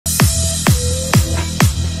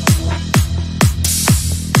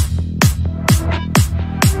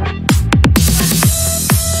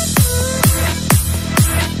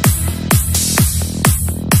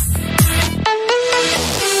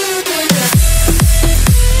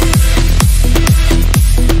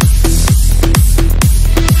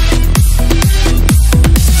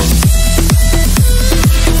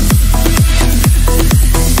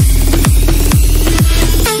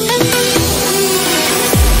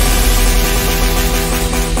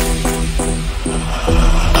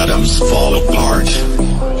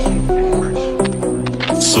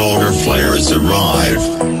arrive.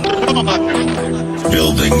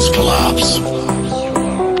 Buildings collapse.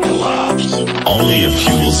 Only a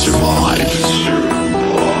few will survive.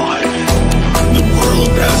 The world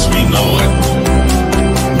as we know it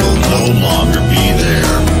will no longer be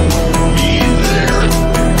there.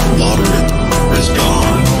 Water is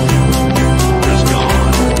gone.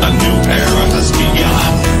 A new era has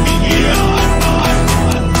begun.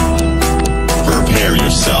 Prepare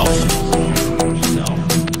yourself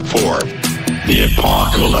for the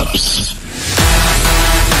apocalypse.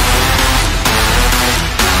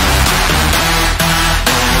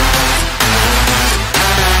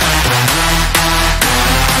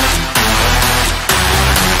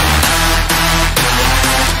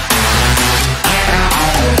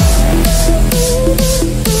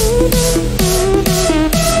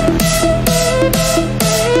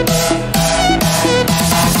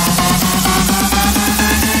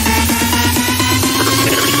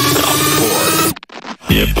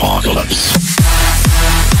 The apocalypse.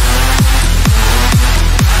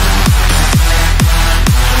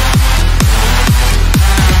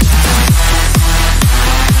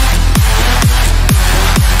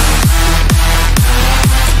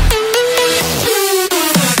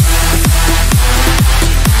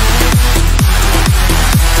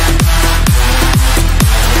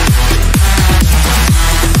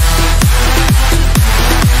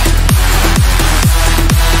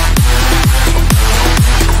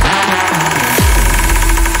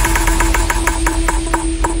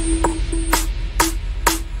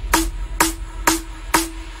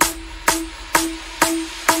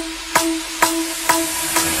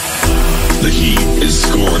 The heat is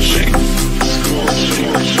scorching.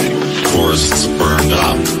 Forests burned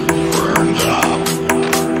up.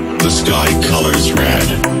 The sky colors red.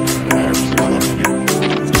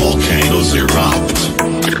 Volcanoes erupt.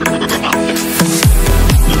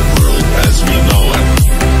 The world as we know it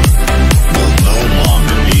will no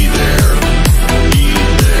longer be there.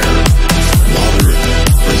 Water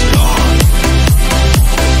is gone.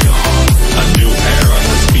 A new era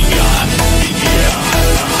has begun.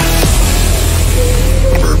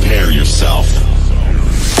 Prepare yourself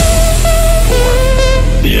for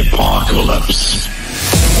the apocalypse.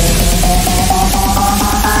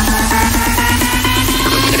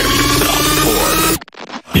 Prepare yourself for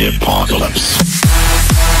the apocalypse.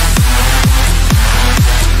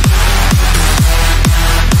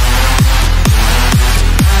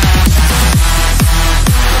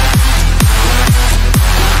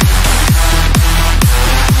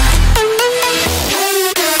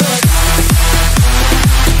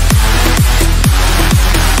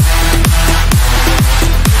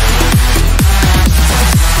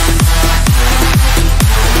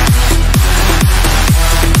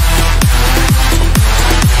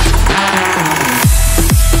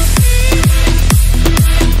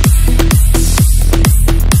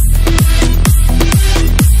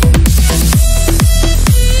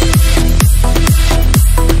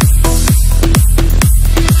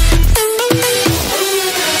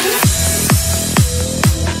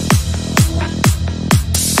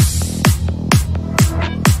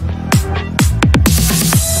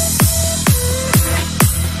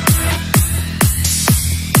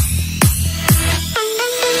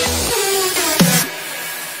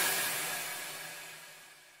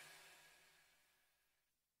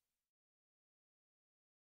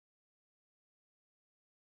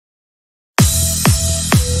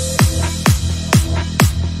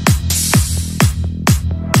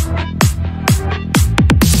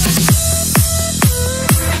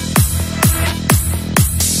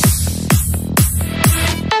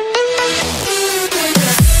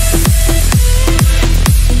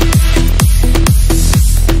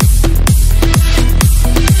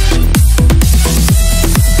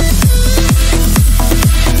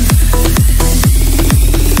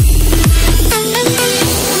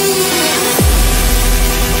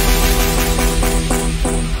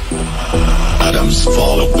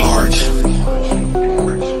 Fall apart.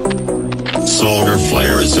 Solar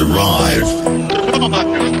flares arrive.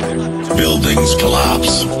 Buildings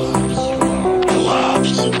collapse.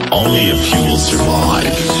 Only a few will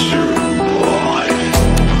survive.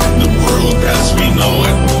 The world as we know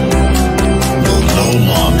it will no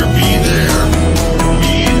longer be there.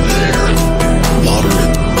 Water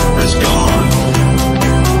is gone.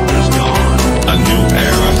 A new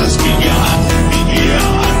era has begun.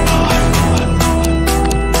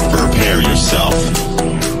 Prepare yourself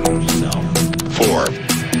for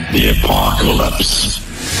the apocalypse.